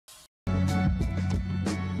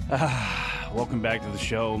Welcome back to the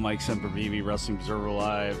show. Mike Sempervive, Wrestling Observer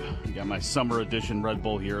Live. I got my summer edition Red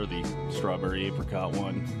Bull here, the strawberry apricot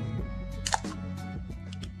one.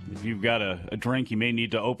 If you've got a drink, you may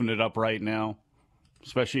need to open it up right now,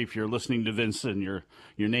 especially if you're listening to Vince and your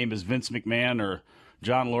name is Vince McMahon or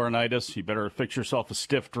John Laurinaitis. You better fix yourself a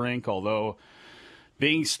stiff drink, although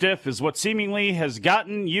being stiff is what seemingly has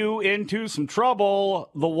gotten you into some trouble.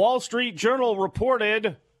 The Wall Street Journal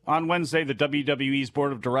reported on Wednesday, the WWE's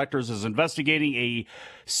board of directors is investigating a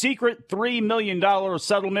secret $3 million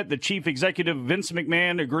settlement that Chief Executive Vince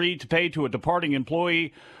McMahon agreed to pay to a departing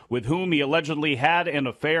employee with whom he allegedly had an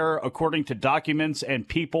affair, according to documents and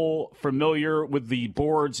people familiar with the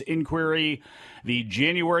board's inquiry. The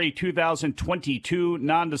January 2022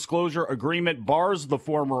 non-disclosure agreement bars the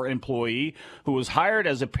former employee, who was hired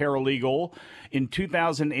as a paralegal in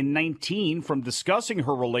 2019, from discussing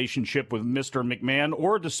her relationship with Mr. McMahon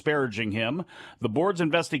or disparaging him. The board's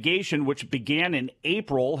investigation, which began in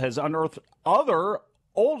April, has unearthed other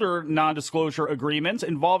older non-disclosure agreements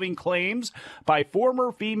involving claims by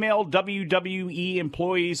former female WWE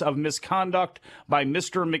employees of misconduct by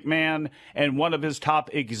Mr. McMahon and one of his top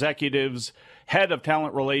executives, head of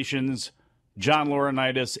talent relations, John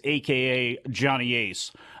Laurinaitis, a.k.a. Johnny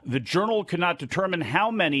Ace. The Journal could not determine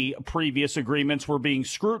how many previous agreements were being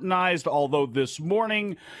scrutinized, although this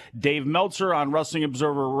morning, Dave Meltzer on Wrestling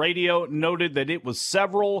Observer Radio noted that it was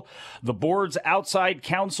several. The board's outside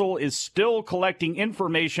counsel is still collecting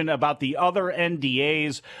information about the other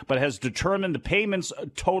NDAs, but has determined the payments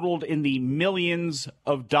totaled in the millions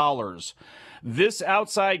of dollars. This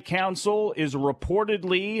outside counsel is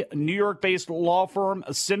reportedly New York-based law firm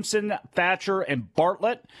Simpson, Thatcher, and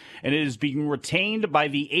Bartlett, and it is being retained by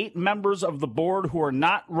the 8 members of the board who are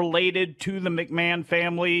not related to the McMahon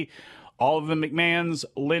family. All of the McMahons,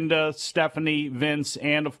 Linda, Stephanie, Vince,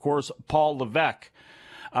 and, of course, Paul Levesque.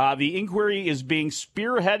 The inquiry is being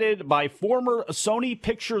spearheaded by former Sony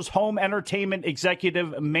Pictures Home Entertainment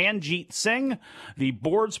executive Manjeet Singh. The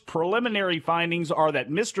board's preliminary findings are that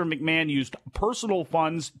Mr. McMahon used personal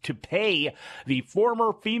funds to pay the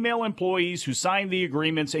former female employees who signed the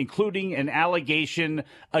agreements, including an allegation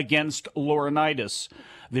against Laurinaitis.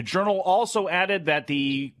 The Journal also added that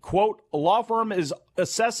the, quote, law firm is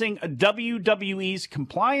assessing WWE's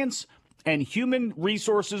compliance and human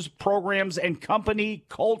resources programs and company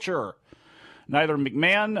culture. Neither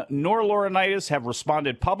McMahon nor Laurinaitis have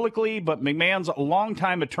responded publicly, but McMahon's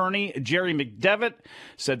longtime attorney, Jerry McDevitt,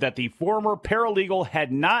 said that the former paralegal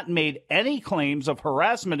had not made any claims of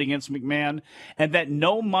harassment against McMahon and that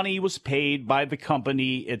no money was paid by the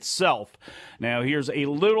company itself. Now, here's a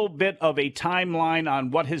little bit of a timeline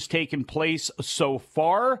on what has taken place so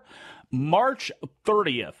far. March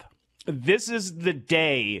 30th. This is the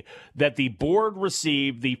day that the board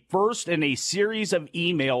received the first in a series of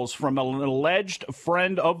emails from an alleged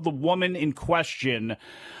friend of the woman in question.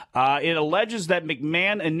 It alleges that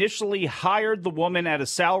McMahon initially hired the woman at a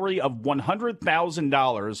salary of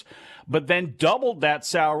 $100,000, but then doubled that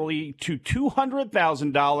salary to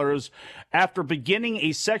 $200,000 after beginning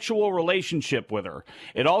a sexual relationship with her.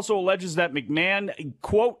 It also alleges that McMahon,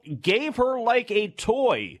 quote, gave her like a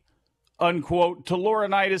toy, unquote, to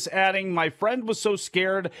Laurinaitis, adding, my friend was so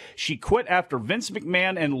scared she quit after Vince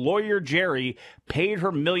McMahon and lawyer Jerry paid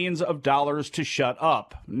her millions of dollars to shut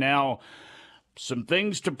up. Now, some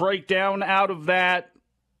things to break down out of that.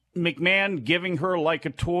 McMahon giving her like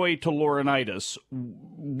a toy to Laurinaitis.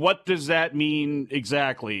 What does that mean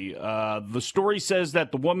exactly? The story says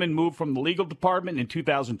that the woman moved from the legal department in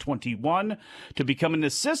 2021 to become an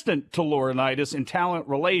assistant to Laurinaitis in talent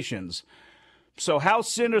relations. So how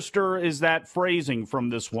sinister is that phrasing from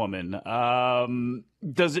this woman?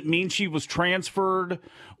 Does it mean she was transferred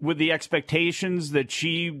with the expectations that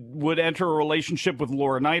she would enter a relationship with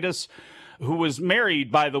Laurinaitis, who was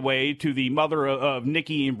married, by the way, to the mother of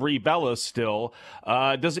Nikki and Brie Bella still?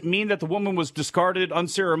 Does it mean that the woman was discarded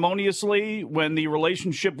unceremoniously when the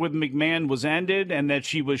relationship with McMahon was ended and that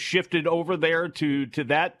she was shifted over there to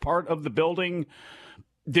that part of the building?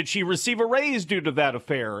 Did she receive a raise due to that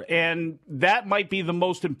affair? And that might be the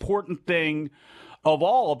most important thing of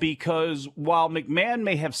all, because while McMahon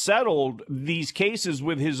may have settled these cases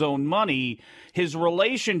with his own money, his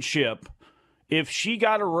relationship, if she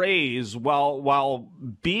got a raise while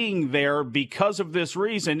being there because of this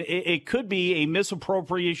reason, it could be a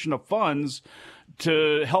misappropriation of funds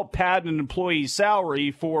to help pad an employee's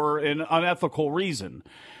salary for an unethical reason.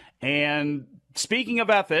 And speaking of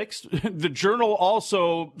ethics, the Journal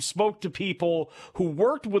also spoke to people who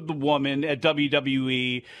worked with the woman at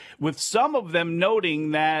WWE, with some of them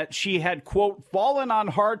noting that she had, quote, fallen on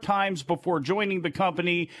hard times before joining the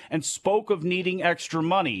company and spoke of needing extra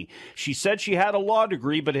money. She said she had a law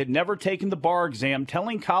degree but had never taken the bar exam,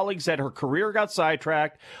 telling colleagues that her career got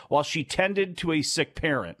sidetracked while she tended to a sick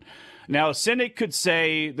parent. Now, a cynic could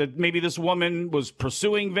say that maybe this woman was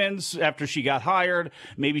pursuing Vince after she got hired.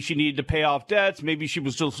 Maybe she needed to pay off debts. Maybe she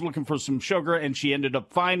was just looking for some sugar and she ended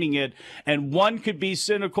up finding it. And one could be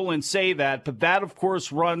cynical and say that, but that, of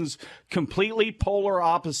course, runs completely polar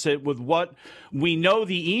opposite with what we know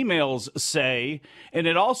the emails say. And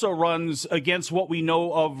it also runs against what we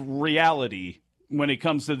know of reality when it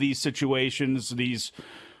comes to these situations, these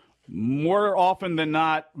more often than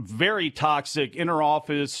not, very toxic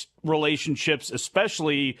inter-office relationships,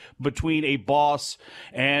 especially between a boss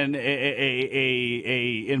and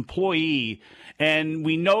a employee. And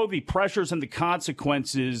we know the pressures and the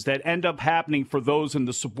consequences that end up happening for those in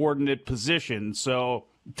the subordinate position. So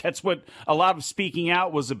that's what a lot of speaking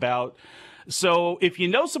out was about. So if you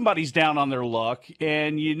know somebody's down on their luck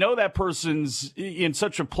and you know that person's in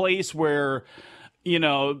such a place where, you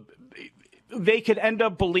know, they could end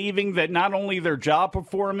up believing that not only their job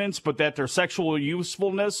performance, but that their sexual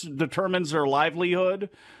usefulness determines their livelihood.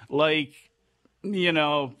 Like, you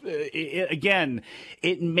know, again,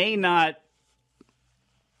 it may not,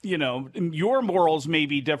 you know, your morals may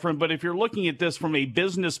be different, but if you're looking at this from a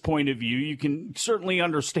business point of view, you can certainly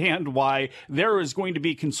understand why there is going to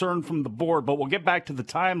be concern from the board. But we'll get back to the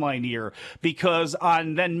timeline here, because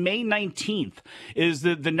on then May 19th is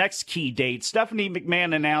the next key date. Stephanie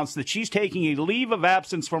McMahon announced that she's taking a leave of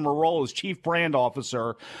absence from her role as chief brand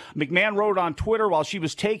officer. McMahon wrote on Twitter while she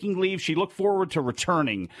was taking leave, she looked forward to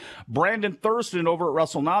returning. Brandon Thurston over at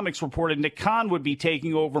WrestleNomics reported Nick Khan would be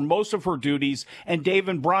taking over most of her duties, and Dave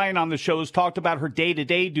and Brian on the shows talked about her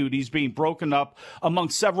day-to-day duties being broken up among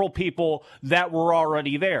several people that were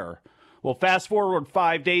already there. Well, fast forward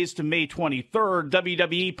 5 days to May 23rd,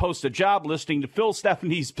 WWE posted a job listing to fill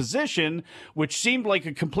Stephanie's position, which seemed like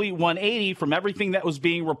a complete 180 from everything that was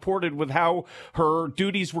being reported with how her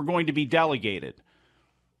duties were going to be delegated.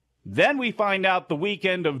 Then we find out the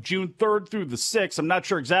weekend of June 3rd through the 6th, I'm not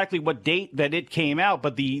sure exactly what date that it came out,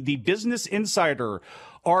 but the Business Insider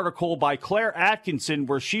article by Claire Atkinson,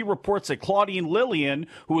 where she reports that Claudine Lillian,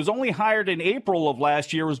 who was only hired in April of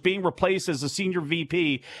last year, was being replaced as the senior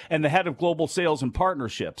VP and the head of global sales and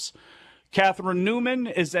partnerships. Catherine Newman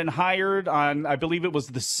is then hired on, I believe it was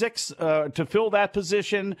the 6th, to fill that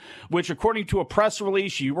position, which according to a press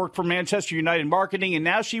release, she worked for Manchester United Marketing, and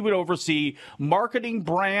now she would oversee marketing,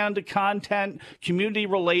 brand, content, community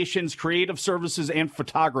relations, creative services, and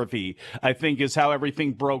photography, I think is how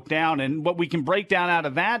everything broke down. And what we can break down out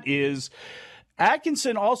of that is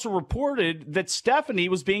Atkinson also reported that Stephanie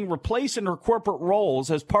was being replaced in her corporate roles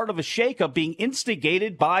as part of a shakeup being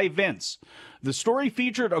instigated by Vince. The story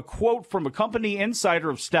featured a quote from a company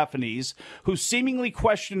insider of Stephanie's who seemingly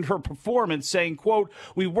questioned her performance, saying, quote,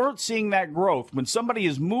 "We weren't seeing that growth. When somebody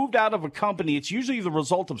is moved out of a company, it's usually the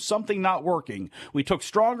result of something not working. We took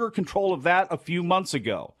stronger control of that a few months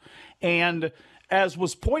ago." And as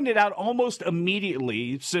was pointed out almost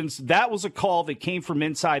immediately, since that was a call that came from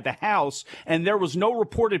inside the house and there was no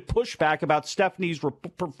reported pushback about Stephanie's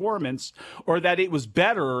performance or that it was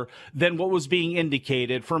better than what was being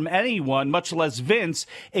indicated from anyone, much less Vince,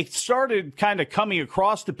 it started kind of coming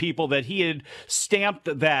across to people that he had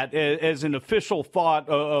stamped that as an official thought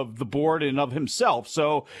of the board and of himself.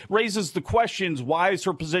 So raises the questions, why is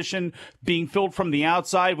her position being filled from the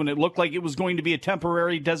outside when it looked like it was going to be a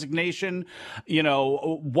temporary designation? You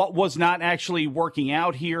know, what was not actually working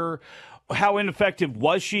out here? How ineffective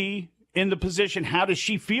was she in the position? How does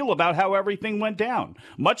she feel about how everything went down?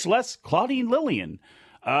 Much less Claudine Lillian.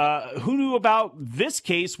 Who knew about this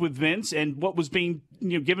case with Vince and what was being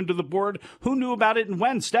given to the board? Who knew about it and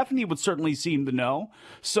when? Stephanie would certainly seem to know.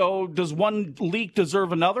 So does one leak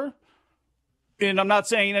deserve another? And I'm not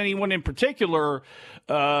saying anyone in particular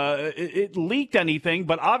it leaked anything,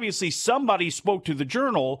 but obviously somebody spoke to the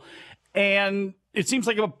Journal. And it seems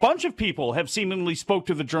like a bunch of people have seemingly spoke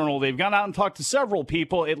to the Journal. They've gone out and talked to several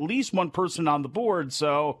people, at least one person on the board.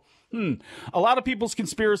 So, a lot of people's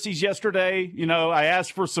conspiracies yesterday. You know, I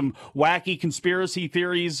asked for some wacky conspiracy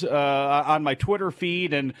theories on my Twitter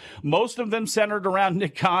feed, and most of them centered around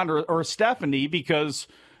Nick Khan or Stephanie because,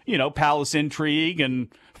 you know, palace intrigue, and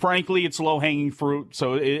frankly, it's low-hanging fruit,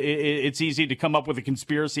 so it's easy to come up with a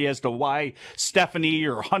conspiracy as to why Stephanie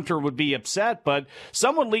or Hunter would be upset, but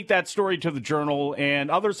someone leaked that story to the Journal, and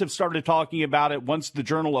others have started talking about it once the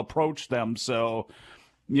Journal approached them, so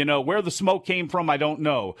You know, where the smoke came from, I don't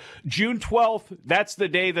know. June 12th, that's the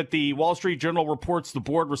day that the Wall Street Journal reports the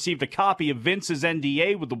board received a copy of Vince's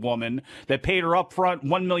NDA with the woman that paid her up front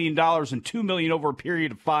 $1 million and $2 million over a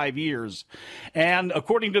period of 5 years. And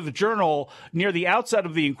according to the Journal, near the outset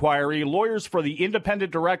of the inquiry, lawyers for the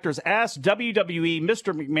independent directors asked WWE,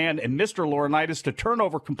 Mr. McMahon, and Mr. Laurinaitis to turn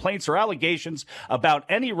over complaints or allegations about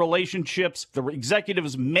any relationships the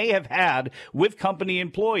executives may have had with company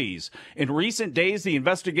employees. In recent days, the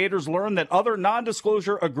investigators learned that other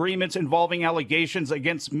non-disclosure agreements involving allegations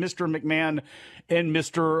against Mr. McMahon and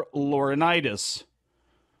Mr. Laurinaitis.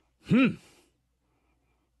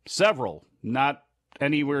 Several. Not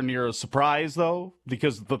anywhere near a surprise, though,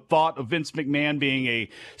 because the thought of Vince McMahon being a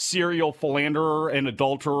serial philanderer and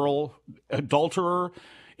adulterer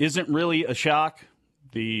isn't really a shock.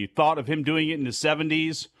 The thought of him doing it in the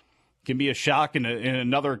 70s can be a shock in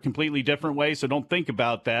another completely different way, so don't think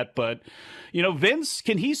about that. But, you know, Vince,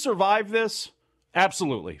 can he survive this?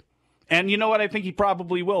 Absolutely. And you know what? I think he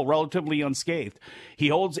probably will, relatively unscathed. He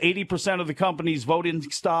holds 80% of the company's voting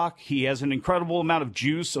stock. He has an incredible amount of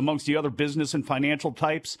juice amongst the other business and financial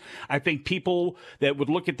types. I think people that would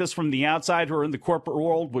look at this from the outside who are in the corporate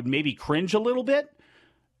world would maybe cringe a little bit,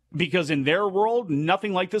 because in their world,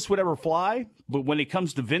 nothing like this would ever fly. But when it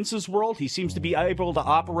comes to Vince's world, he seems to be able to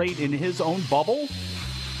operate in his own bubble.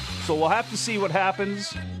 So we'll have to see what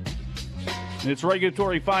happens. In its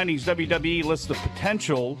regulatory findings, WWE lists the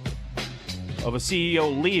potential of a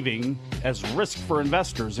CEO leaving as risk for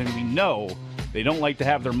investors, and we know they don't like to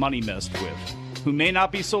have their money messed with. Who may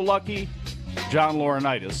not be so lucky? John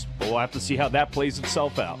Laurinaitis. But we'll have to see how that plays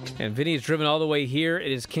itself out. And Vinny's driven all the way here,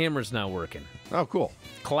 and his camera's not working. Oh, cool.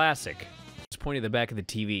 Classic. Just pointing at the back of the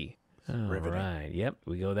TV. All right. Yep,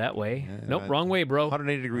 we go that way. Nope, wrong way, bro.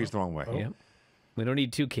 180 degrees the wrong way. Yep. We don't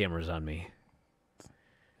need two cameras on me.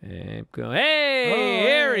 Hey,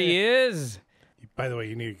 there he is. By the way,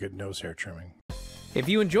 you need a good nose hair trimming. If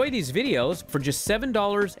you enjoy these videos, for just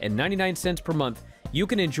 $7.99 per month, you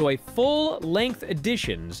can enjoy full-length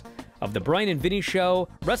editions of The Brian and Vinny Show,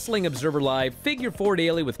 Wrestling Observer Live, Figure 4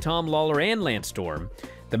 Daily with Tom Lawler and Lance Storm,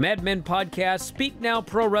 the Mad Men Podcast, Speak Now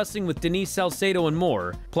Pro Wrestling with Denise Salcedo, and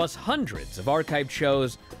more, plus hundreds of archived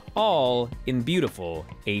shows, all in beautiful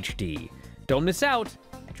HD. Don't miss out.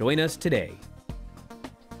 Join us today.